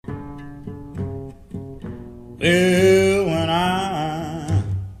Well, when I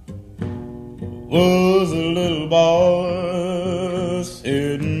was a little boy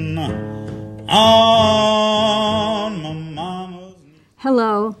sitting on my mama's...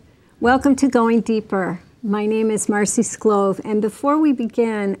 Hello, welcome to Going Deeper. My name is Marcy Sklove, and before we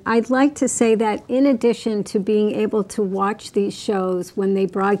begin, I'd like to say that in addition to being able to watch these shows when they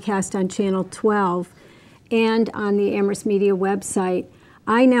broadcast on Channel 12 and on the Amherst Media website,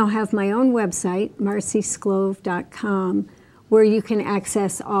 I now have my own website, marcysklove.com, where you can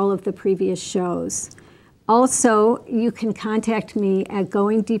access all of the previous shows. Also, you can contact me at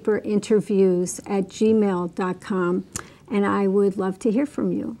goingdeeperinterviews@gmail.com, and I would love to hear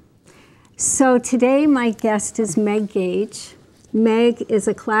from you. So today my guest is Meg Gage. Meg is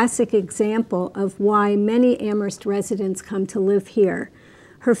a classic example of why many Amherst residents come to live here.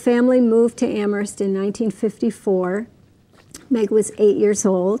 Her family moved to Amherst in 1954. Meg was 8 years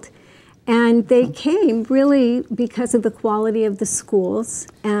old, and they came really because of the quality of the schools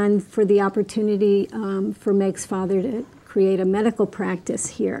and for the opportunity for Meg's father to create a medical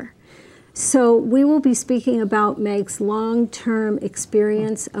practice here. So we will be speaking about Meg's long-term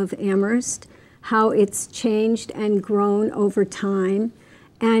experience of Amherst, how it's changed and grown over time,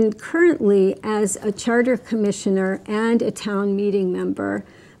 and currently as a charter commissioner and a town meeting member,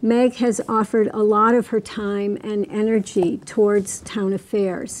 Meg has offered a lot of her time and energy towards town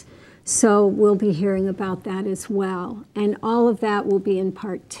affairs. So we'll be hearing about that as well. And all of that will be in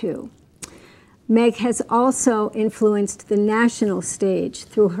part 2. Meg has also influenced the national stage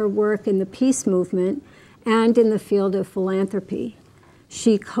through her work in the peace movement and in the field of philanthropy.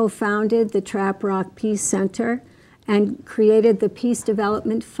 She co-founded the Trap Rock Peace Center and created the Peace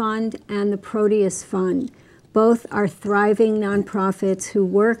Development Fund and the Proteus Fund. Both are thriving nonprofits who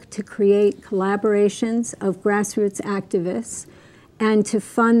work to create collaborations of grassroots activists and to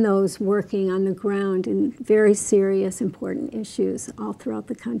fund those working on the ground in very serious, important issues all throughout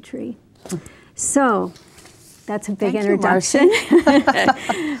the country. So, that's a big introduction.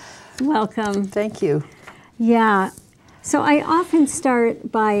 Welcome. Thank you. Yeah. So I often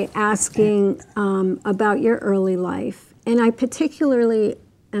start by asking about your early life, and I particularly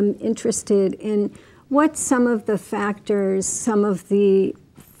am interested in what some of the factors, some of the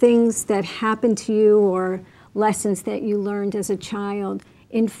things that happened to you or lessons that you learned as a child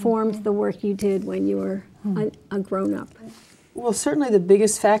informed the work you did when you were a grown-up. Well, certainly the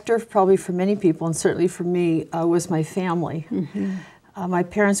biggest factor, probably for many people, and certainly for me, was my family. My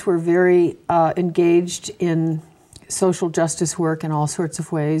parents were very engaged in social justice work in all sorts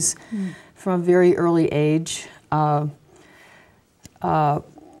of ways from a very early age.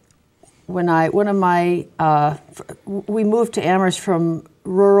 We moved to Amherst from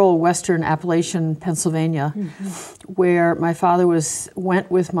rural western Appalachian, Pennsylvania, where my father went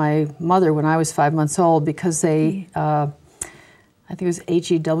with my mother when I was 5 months old because they, I think it was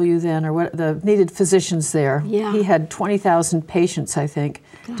HEW then, or what, needed physicians there. Yeah. He had 20,000 patients, I think.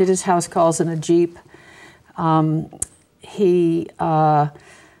 Gosh. Did his house calls in a Jeep. He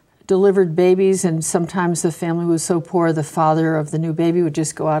delivered babies, and sometimes the family was so poor, the father of the new baby would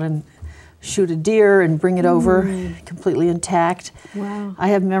just go out and shoot a deer and bring it over completely intact. Wow. I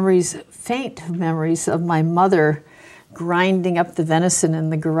have faint memories of my mother grinding up the venison in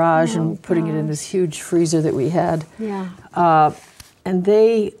the garage and putting it in this huge freezer that we had. Yeah. And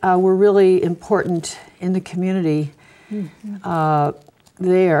they were really important in the community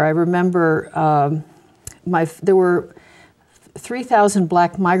there. I remember there were 3,000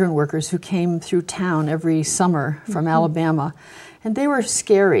 black migrant workers who came through town every summer from Alabama, and they were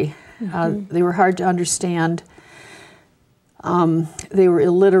scary. They were hard to understand. They were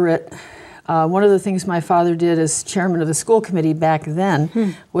illiterate. One of the things my father did as chairman of the school committee back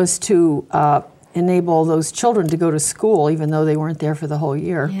then was to enable those children to go to school, even though they weren't there for the whole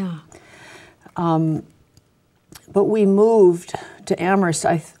year. Yeah. But we moved to Amherst,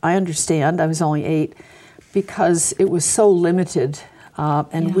 I understand, I was only 8, because it was so limited,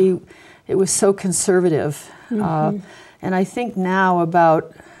 and it was so conservative. And I think now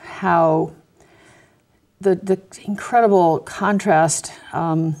about how the incredible contrast,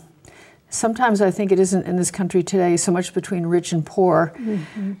 sometimes I think it isn't in this country today so much between rich and poor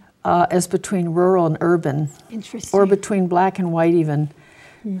as between rural and urban, or between black and white even.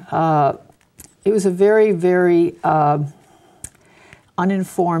 It was a very, very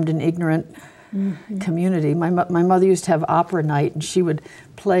uninformed and ignorant community. My mother used to have opera night, and she would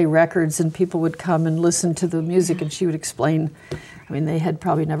play records, and people would come and listen to the music, and she would explain. I mean, they had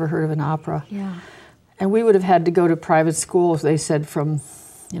probably never heard of an opera. Yeah. And we would have had to go to private school, they said, from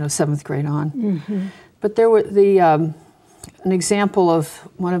 7th grade on. But there were an example of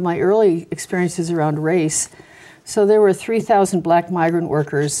one of my early experiences around race So there were 3,000 black migrant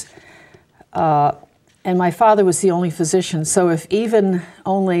workers, and my father was the only physician. So if even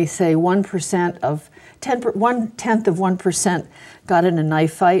only, say, 1% of 1/10 of 1% got in a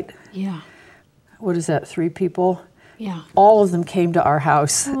knife fight, Yeah. what is that, 3 people? Yeah. All of them came to our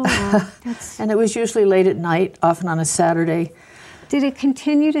house. Oh, that's, And it was usually late at night, often on a Saturday. did it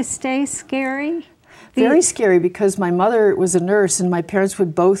continue to stay scary? Very scary, because my mother was a nurse and my parents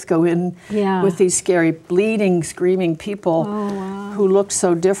would both go in Yeah. with these scary, bleeding, screaming people Oh, wow. who looked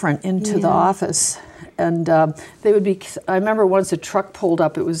so different into the Yeah. office. And they would be, I remember once a truck pulled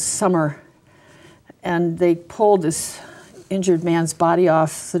up, it was summer, and they pulled this injured man's body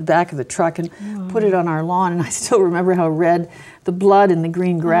off the back of the truck and put it on our lawn. And I still remember how red the blood in the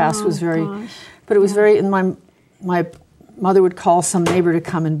green grass Oh, was very, gosh. but it was very, and my mother would call some neighbor to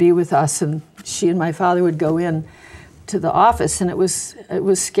come and be with us, and she and my father would go in to the office, and it was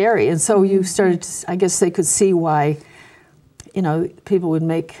scary. And so you started to, I guess they could see why, you know, people would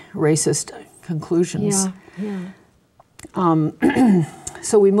make racist conclusions. Yeah. Yeah.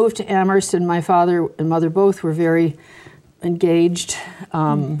 So we moved to Amherst, and my father and mother both were very engaged.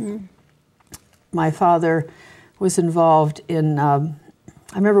 My father was involved in, I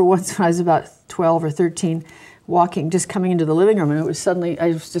remember once when I was about 12 or 13, walking, just coming into the living room, and it was suddenly,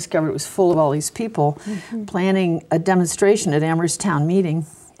 I just discovered it was full of all these people planning a demonstration at Amherst Town Meeting.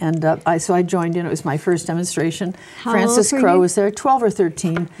 And so I joined in. It was my first demonstration. How Francis old were Crowe you? was there, 12 or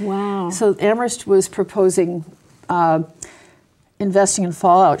 13. Wow. So Amherst was proposing investing in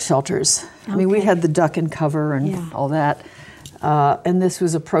fallout shelters. I mean, we Okay. had the duck and cover and Yeah. all that. And this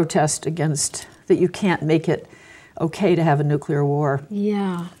was a protest against that you can't make it okay to have a nuclear war.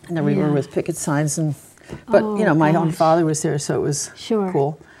 Yeah. And then we were Yeah. with picket signs, and but Oh, you know, my own gosh. father was there, so it was Sure.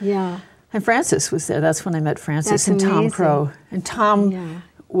 cool. Yeah. And Francis was there. That's when I met Francis That's and Tom amazing. Crowe. And Tom Yeah.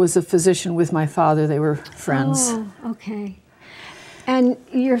 was a physician with my father. They were friends. Oh, okay. And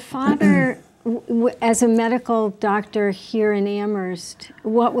your father, as a medical doctor here in Amherst,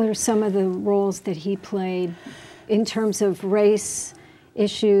 what were some of the roles that he played in terms of race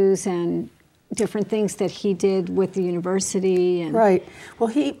issues and different things that he did with the university? And Right. Well,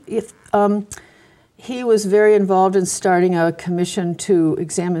 he was very involved in starting a commission to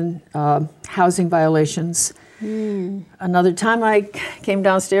examine housing violations. Another time I came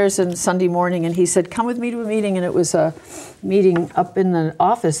downstairs on Sunday morning, and he said, "Come with me to a meeting," and it was a meeting up in the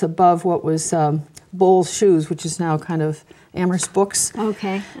office above what was Bowles Shoes, which is now kind of Amherst Books.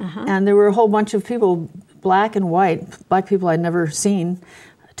 Okay. Uh-huh. And there were a whole bunch of people, black and white, black people I'd never seen,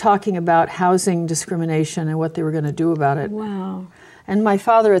 talking about housing discrimination and what they were going to do about it. Wow. And my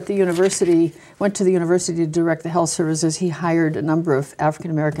father at the university went to the university to direct the health services. He hired a number of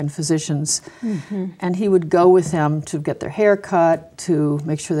African-American physicians, and he would go with them to get their hair cut, to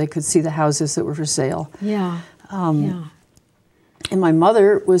make sure they could see the houses that were for sale. Yeah. Yeah. And my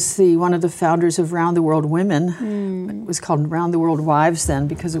mother was one of the founders of Round the World Women. It was called Round the World Wives then,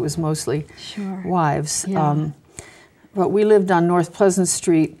 because it was mostly Sure. wives. Yeah. But we lived on North Pleasant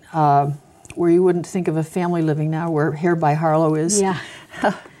Street, where you wouldn't think of a family living now, where Hair by Harlow is. Yeah.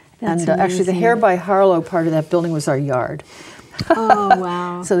 And That's actually, the amazing. Hair by Harlow part of that building was our yard. Oh,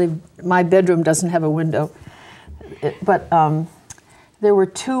 wow. So my bedroom doesn't have a window. But there were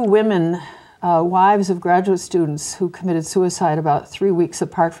 2 women, wives of graduate students, who committed suicide about 3 weeks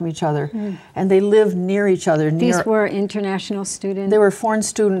apart from each other. And they lived near each other. These were international students? They were foreign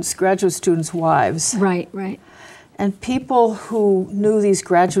students, graduate students' wives. Right, right. And people who knew these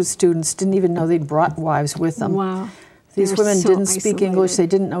graduate students didn't even know they'd brought wives with them. Wow. These They were women so didn't speak English, they isolated.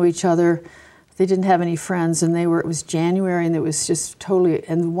 didn't know each other, they didn't have any friends, and it was January, and it was just totally,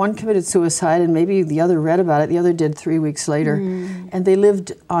 and one committed suicide, and maybe the other read about it, the other did 3 weeks later. And they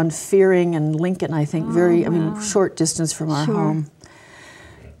lived on Fearing and Lincoln, I think, short distance from our Sure. home.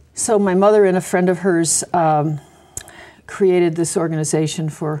 So my mother and a friend of hers created this organization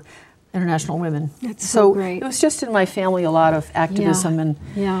for international women. That's so great. It was just in my family a lot of activism,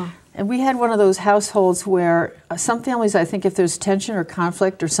 Yeah. and we had one of those households where some families, I think, if there's tension or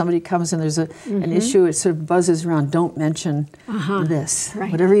conflict or somebody comes and there's an issue, it sort of buzzes around, don't mention this. Right.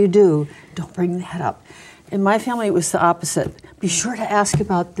 Whatever you do, don't bring that up. In my family, it was the opposite. Be sure to ask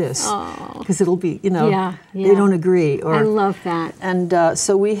about this, because it'll be, Yeah, they yeah. don't agree. Or, I love that. And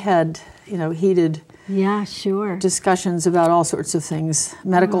so we had, heated Yeah, sure. discussions about all sorts of things,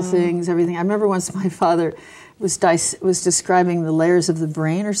 medical things, everything. I remember once my father was describing the layers of the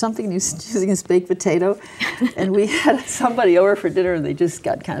brain or something, and he was using his baked potato, and we had somebody over for dinner, and they just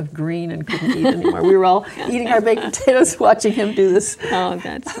got kind of green and couldn't eat anymore. We were all eating our baked potatoes, watching him do this. Oh,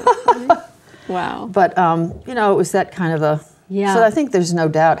 that's so funny. Wow. But it was that kind of a. Yeah. So I think there's no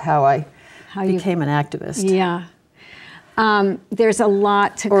doubt how I How you- became an activist. Yeah, There's a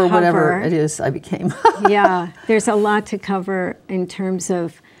lot to or cover. whatever it is I became. Yeah, there's a lot to cover in terms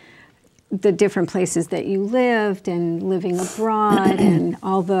of the different places that you lived and living abroad and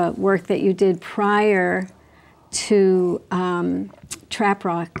all the work that you did prior to Trap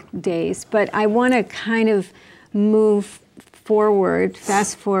Rock days. But I want to kind of move forward,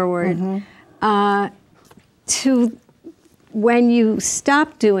 fast forward, to when you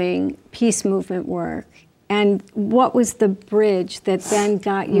stopped doing peace movement work, and what was the bridge that then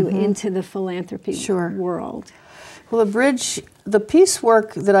got you into the philanthropy world? Well, the peace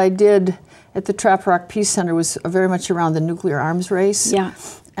work that I did at the Trap Rock Peace Center was very much around the nuclear arms race,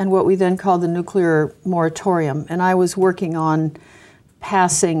 and what we then called the nuclear moratorium. And I was working on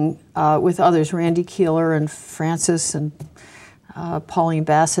passing with others, Randy Keeler and Francis and Pauline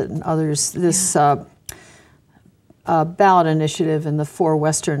Bassett and others, this ballot initiative in the 4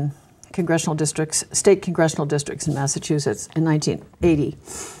 western congressional districts, state congressional districts in Massachusetts in 1980.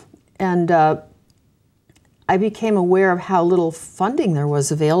 And I became aware of how little funding there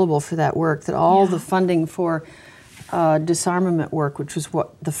was available for that work, that all the funding for disarmament work, which was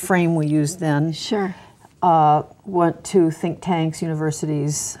what the frame we used then, went to think tanks,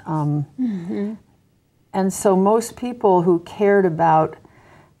 universities. And so most people who cared about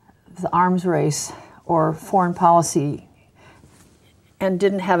the arms race or foreign policy and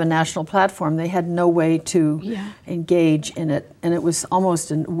didn't have a national platform, they had no way to engage in it. And it was almost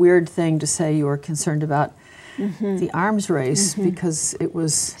a weird thing to say you were concerned about the arms race because it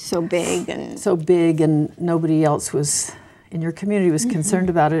was so big and nobody else was in your community was concerned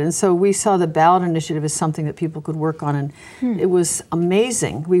about it. And so we saw the ballot initiative as something that people could work on, and it was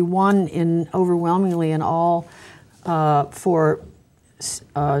amazing. We won overwhelmingly in all 4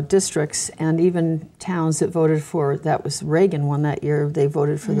 districts, and even towns that voted for, that was Reagan won that year, they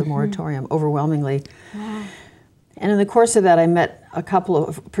voted for the moratorium overwhelmingly. Wow. And in the course of that, I met a couple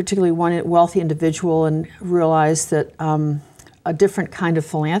of, particularly one wealthy individual, and realized that a different kind of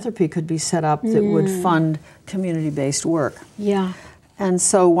philanthropy could be set up that would fund community-based work. Yeah. And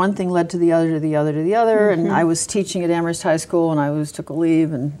so one thing led to the other, to the other, to the other, and I was teaching at Amherst High School, and I took a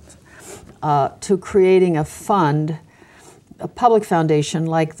leave, and to creating a fund, a public foundation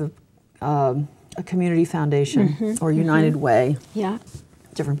like a community foundation or United Way. Yeah.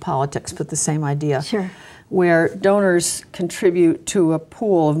 Different politics, but the same idea. Sure. Where donors contribute to a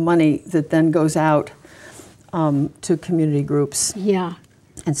pool of money that then goes out to community groups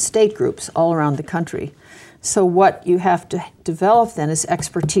and state groups all around the country. So what you have to develop then is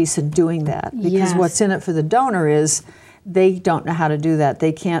expertise in doing that, because what's in it for the donor is they don't know how to do that.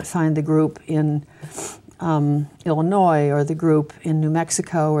 They can't find the group in Illinois or the group in New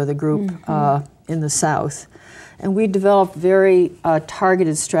Mexico or the group in the South. And we developed very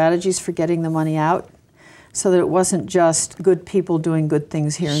targeted strategies for getting the money out, so that it wasn't just good people doing good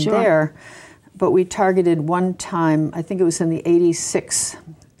things here and there, but we targeted one time, I think it was in the 86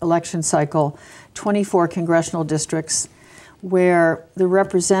 election cycle, 24 congressional districts where the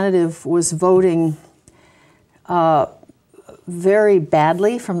representative was voting very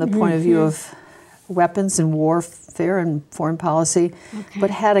badly from the point of view of weapons and warfare and foreign policy, but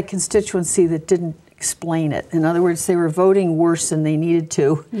had a constituency that didn't explain it. In other words, they were voting worse than they needed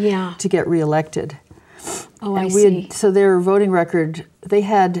to get reelected. Oh, and I see. So their voting record, they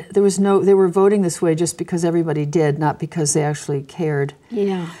were voting this way just because everybody did, not because they actually cared.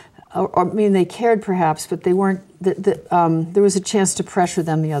 Yeah. Or I mean, they cared perhaps, but they weren't, there was a chance to pressure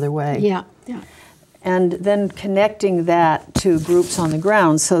them the other way. Yeah, yeah. And then connecting that to groups on the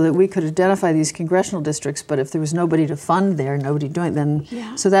ground so that we could identify these congressional districts, but if there was nobody to fund there, nobody doing it,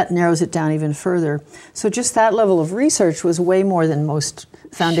 then, so that narrows it down even further. So just that level of research was way more than most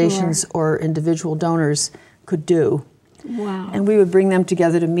foundations or individual donors could do. Wow. And we would bring them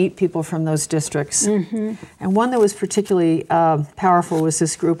together to meet people from those districts. And one that was particularly powerful was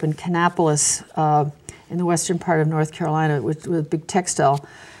this group in Kannapolis in the western part of North Carolina with big textile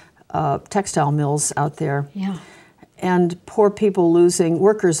mills out there. Yeah. And poor people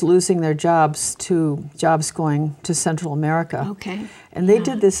workers losing their jobs to jobs going to Central America. Okay. And they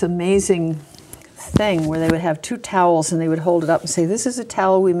did this amazing thing where they would have 2 towels and they would hold it up and say, this is a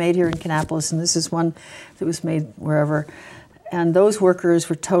towel we made here in Kannapolis and this is one that was made wherever. And those workers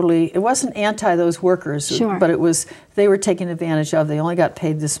were it wasn't anti those workers, but they were taken advantage of. They only got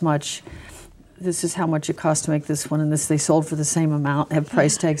paid this much. This is how much it cost to make this one, and this they sold for the same amount, have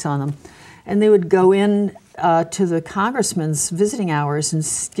price tags on them. And they would go in to the congressman's visiting hours and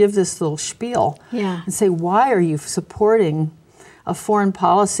give this little spiel and say, why are you supporting a foreign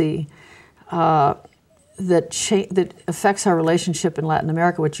policy that affects our relationship in Latin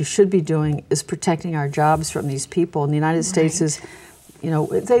America, what you should be doing is protecting our jobs from these people. And the United States is,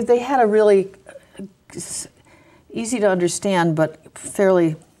 they had a really easy to understand but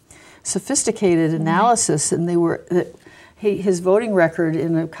fairly sophisticated analysis, and his voting record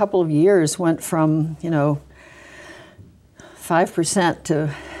in a couple of years went from 5%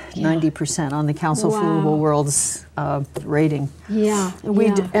 to 90% on the Council for Livable World's rating. Yeah.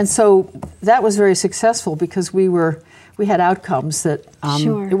 And so that was very successful because we had outcomes that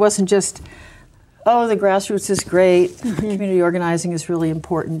it wasn't just, oh, the grassroots is great, community organizing is really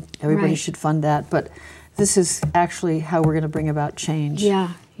important, everybody should fund that, but this is actually how we're going to bring about change. Yeah.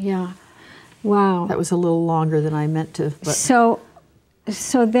 Wow. That was a little longer than I meant to. But. So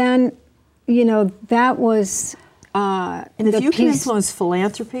then, that was. And if you can influence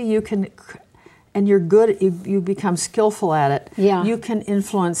philanthropy, you can, and you're good, you become skillful at it. Yeah. You can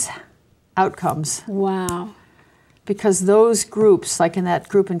influence outcomes. Wow. Because those groups, like in that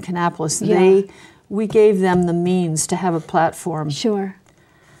group in Kannapolis, we gave them the means to have a platform. Sure.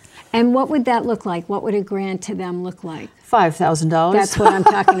 And what would that look like? What would a grant to them look like? $5,000. That's what I'm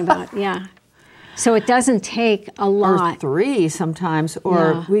talking about. Yeah. So it doesn't take a lot. Or $3 sometimes.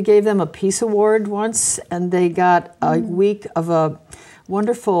 Or we gave them a Peace Award once, and they got a week of a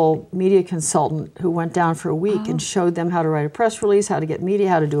wonderful media consultant who went down for a week and showed them how to write a press release, how to get media,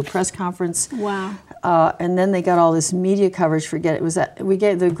 how to do a press conference. Wow. And then they got all this media coverage. We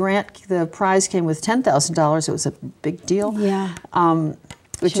gave the grant, the prize came with $10,000. It was a big deal. Yeah.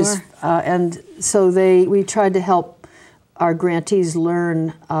 And so we tried to help our grantees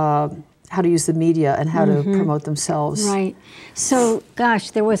learn how to use the media and how to promote themselves. Right. So,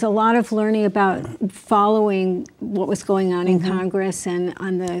 gosh, there was a lot of learning about following what was going on in Congress and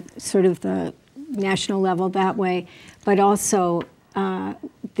on the sort of the national level that way, but also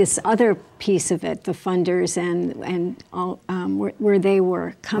this other piece of it, the funders and all, where they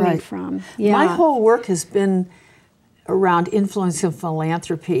were coming from. Yeah. My whole work has been around influence of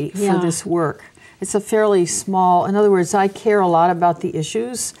philanthropy for this work. It's a fairly small, in other words, I care a lot about the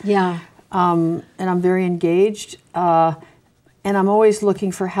issues. Yeah. And I'm very engaged. And I'm always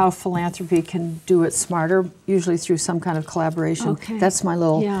looking for how philanthropy can do it smarter, usually through some kind of collaboration. Okay. That's my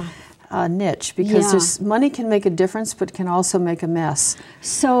little niche, because money can make a difference, but can also make a mess.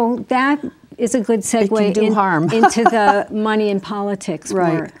 So that is a good segue it can do harm. into the money and politics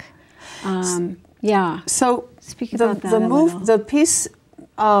work. So speak about that a little. The piece,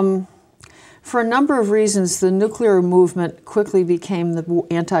 for a number of reasons, the nuclear movement quickly became the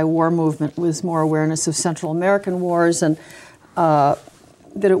anti-war movement with more awareness of Central American wars and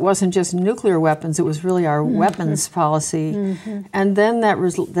that it wasn't just nuclear weapons, it was really our weapons policy. And then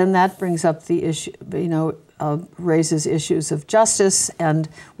that brings up the issue, raises issues of justice and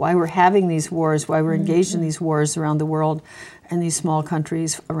why we're having these wars, why we're engaged in these wars around the world and these small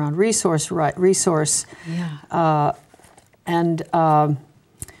countries around resource.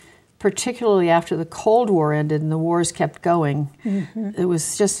 Particularly after the Cold War ended and the wars kept going, it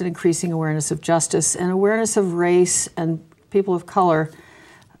was just an increasing awareness of justice and awareness of race and people of color.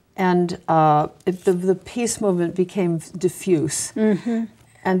 And the peace movement became diffuse.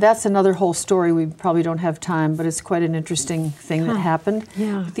 And that's another whole story. We probably don't have time, but it's quite an interesting thing that happened.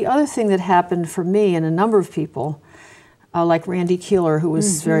 But the other thing that happened for me and a number of people, like Randy Keeler, who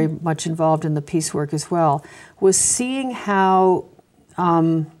was very much involved in the peace work as well, was seeing how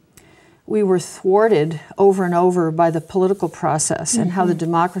we were thwarted over and over by the political process and how the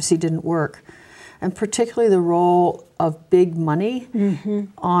democracy didn't work. And particularly the role of big money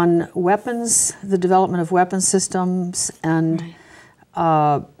on weapons, the development of weapon systems, and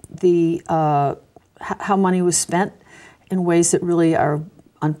how money was spent in ways that really are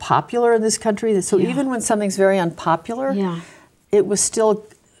unpopular in this country. So even when something's very unpopular, it was still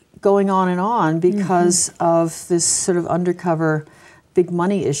going on and on because of this sort of undercover big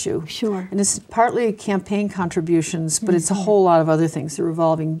money issue. Sure. And it's partly campaign contributions, but it's a whole lot of other things, the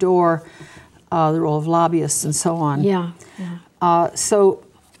revolving door, the role of lobbyists, and so on. So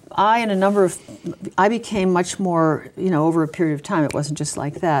I became much more, over a period of time, it wasn't just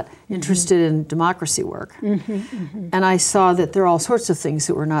like that, interested in democracy work. And I saw that there are all sorts of things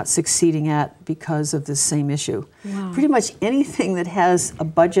that we're not succeeding at because of this same issue. Pretty much anything that has a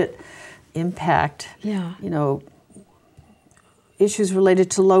budget impact, issues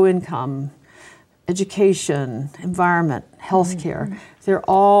related to low income, education, environment, healthcare, they're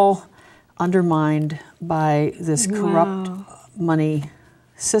all undermined by this corrupt money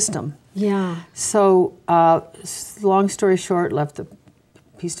system. So, long story short, left the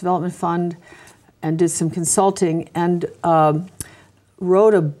Peace Development Fund and did some consulting and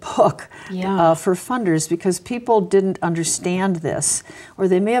wrote a book Yeah. for funders because people didn't understand this, or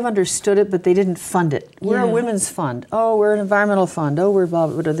they may have understood it, but they didn't fund it. We're a Yeah. women's fund. Oh, we're an environmental fund. Oh, we're blah,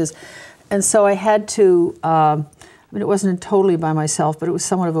 blah, blah, this. And so I had to, I mean, it wasn't totally by myself, but it was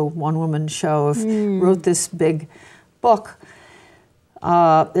somewhat of a one-woman show. Wrote this big book.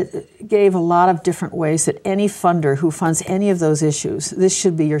 It gave a lot of different ways that any funder who funds any of those issues, this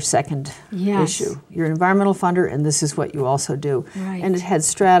should be your second Yes. issue. You're an environmental funder, and this is what you also do. Right. And it had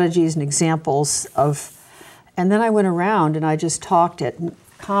strategies and examples of, and then I went around and I just talked at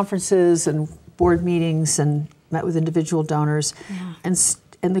conferences and board meetings and met with individual donors. Yeah. And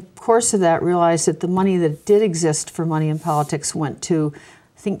in the course of that, realized that the money that did exist for Money in Politics went to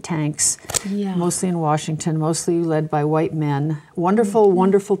think tanks, Yeah. mostly in Washington, mostly led by white men. Wonderful,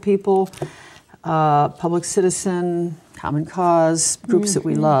 wonderful people, Public Citizen, Common Cause, groups that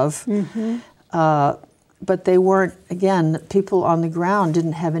we love. But they weren't, again, people on the ground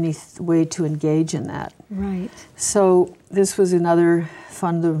didn't have any way to engage in that. Right. So this was another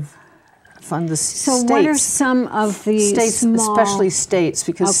fund the So states. what are some of the States, small... especially states,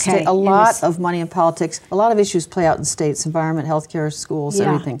 because Okay, a in lot this- of money in politics, a lot of issues play out in states, environment, healthcare, schools, Yeah.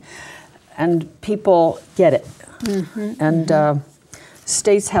 everything. And people get it. And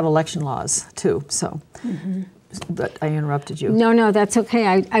states have election laws too, so. But I interrupted you. No, that's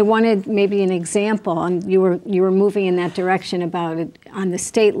okay. I wanted maybe an example, and you were moving in that direction about it on the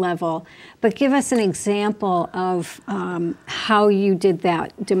state level. But give us an example of how you did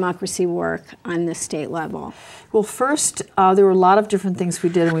that democracy work on the state level. Well, first, there were a lot of different things we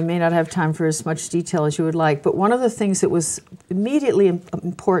did, and we may not have time for as much detail as you would like. But one of the things that was immediately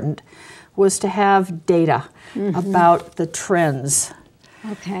important was to have data about the trends.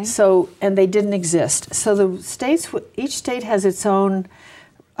 Okay. So, and they didn't exist. So the states, each state has its own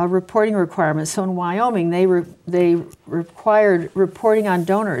reporting requirements. So in Wyoming, they required reporting on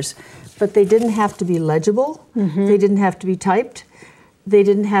donors, but they didn't have to be legible. They didn't have to be typed. They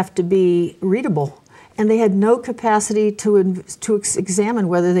didn't have to be readable. And they had no capacity to examine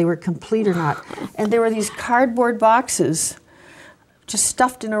whether they were complete or not. And there were these cardboard boxes just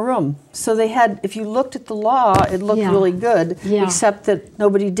stuffed in a room. So they had, if you looked at the law, it looked Yeah. really good, Yeah. except that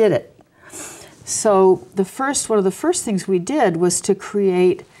nobody did it. So one of the first things we did was to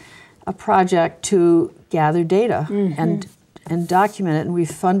create a project to gather data and document it. And we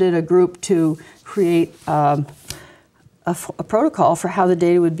funded a group to create a protocol for how the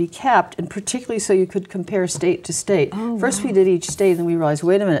data would be kept, and particularly so you could compare state to state. First we did each state, and then we realized,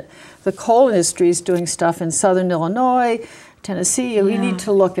 wait a minute, the coal industry is doing stuff in southern Illinois, Tennessee. We need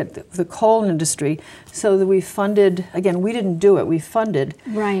to look at the coal industry. So that we funded, again, we didn't do it, we funded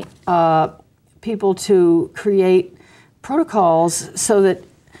Right. people to create protocols so that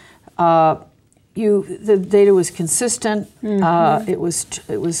the data was consistent. It was.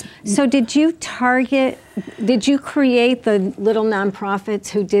 So did you create the little nonprofits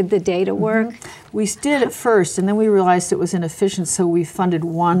who did the data work? We did at first, and then we realized it was inefficient, so we funded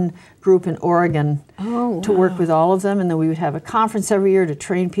one group in Oregon to work with all of them, and then we would have a conference every year to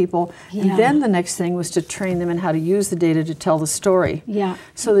train people. Yeah. And then the next thing was to train them in how to use the data to tell the story. Yeah.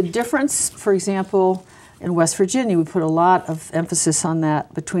 So the difference, for example, in West Virginia, we put a lot of emphasis on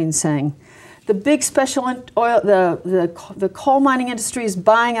that between saying, the big special oil, the coal mining industry is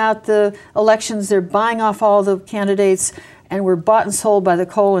buying out the elections, they're buying off all the candidates, and we're bought and sold by the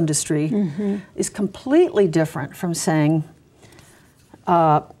coal industry, is completely different from saying,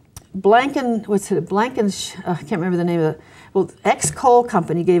 Blanken, I can't remember the name of it, well, X coal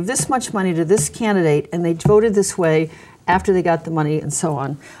company gave this much money to this candidate, and they voted this way after they got the money, and so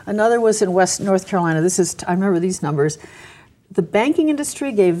on. Another was in North Carolina, I remember these numbers. The banking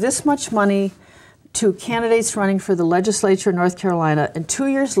industry gave this much money to candidates running for the legislature in North Carolina, and 2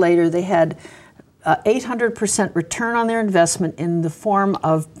 years later they had 800% return on their investment in the form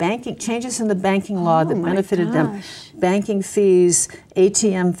of changes in the banking law that benefited them. Banking fees,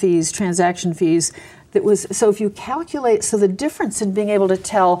 ATM fees, transaction fees. So if you calculate, so the difference in being able to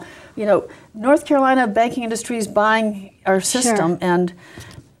tell, North Carolina banking industry is buying our system, and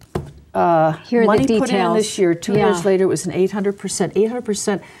Here are money the put in this year, 2 years later, it was an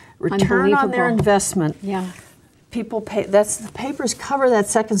 800% return on their investment. Yeah. People pay, the papers cover that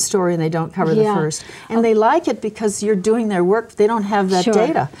second story and they don't cover the first. And they like it because you're doing their work, they don't have that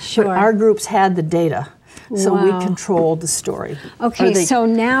data. Sure. But our groups had the data. So Wow. we controlled the story. Okay, so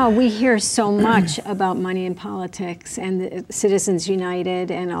now we hear so much about money in politics and the Citizens United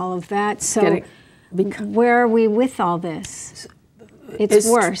and all of that. So where are we with all this? It's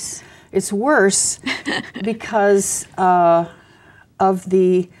worse. It's worse because of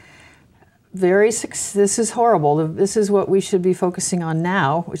the this is horrible. This is what we should be focusing on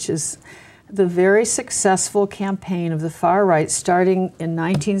now, which is the very successful campaign of the far right, starting in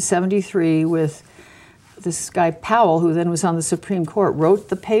 1973 with this guy Powell, who then was on the Supreme Court, wrote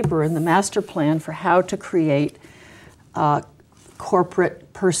the paper and the master plan for how to create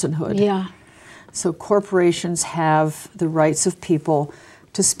corporate personhood. Yeah. So corporations have the rights of people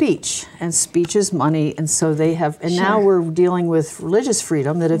to speech, and speech is money, and so they have, and Sure. now we're dealing with religious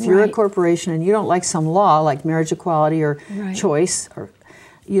freedom, that if you're a Right. corporation and you don't like some law, like marriage equality or Right. choice, or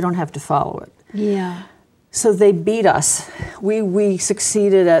you don't have to follow it. Yeah. So they beat us. We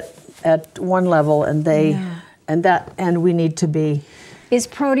succeeded at one level, and they, Yeah. and we need to be. Is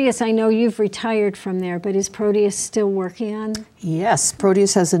Proteus, I know you've retired from there, but is Proteus still working on? Yes,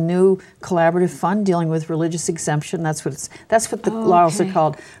 Proteus has a new collaborative fund dealing with religious exemption. That's what the laws are okay.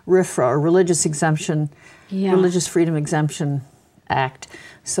 called, RFRA, or Religious Exemption, Yeah. Religious Freedom Exemption Act.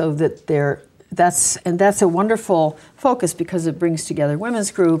 So that that's a wonderful focus because it brings together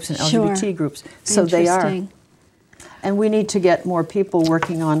women's groups and Sure. LGBT groups. So they are, Interesting. and we need to get more people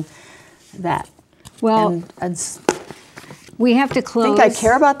working on that. Well, and we have to close. think I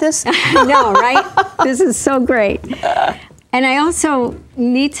care about this? I know, right? This is so great. And I also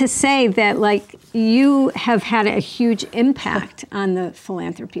need to say that, like, you have had a huge impact on the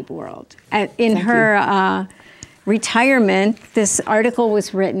philanthropy world. In her retirement, this article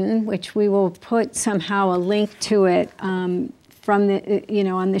was written, which we will put somehow a link to it from the,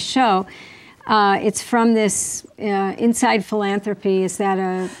 on the show. It's from this Inside Philanthropy. Is that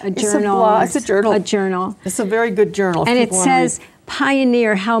a journal? It's a journal. A journal. It's a very good journal. And it says,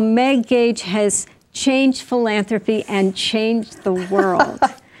 Pioneer, how Meg Gage has changed philanthropy and changed the world.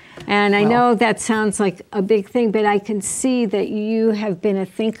 And I know that sounds like a big thing, but I can see that you have been a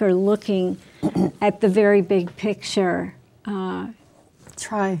thinker looking at the very big picture.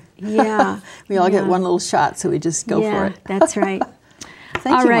 Try. Yeah. We all get one little shot, so we just go for it. That's right.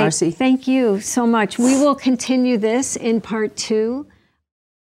 Thank All you, right. Marcy. Thank you so much. We will continue this in part 2.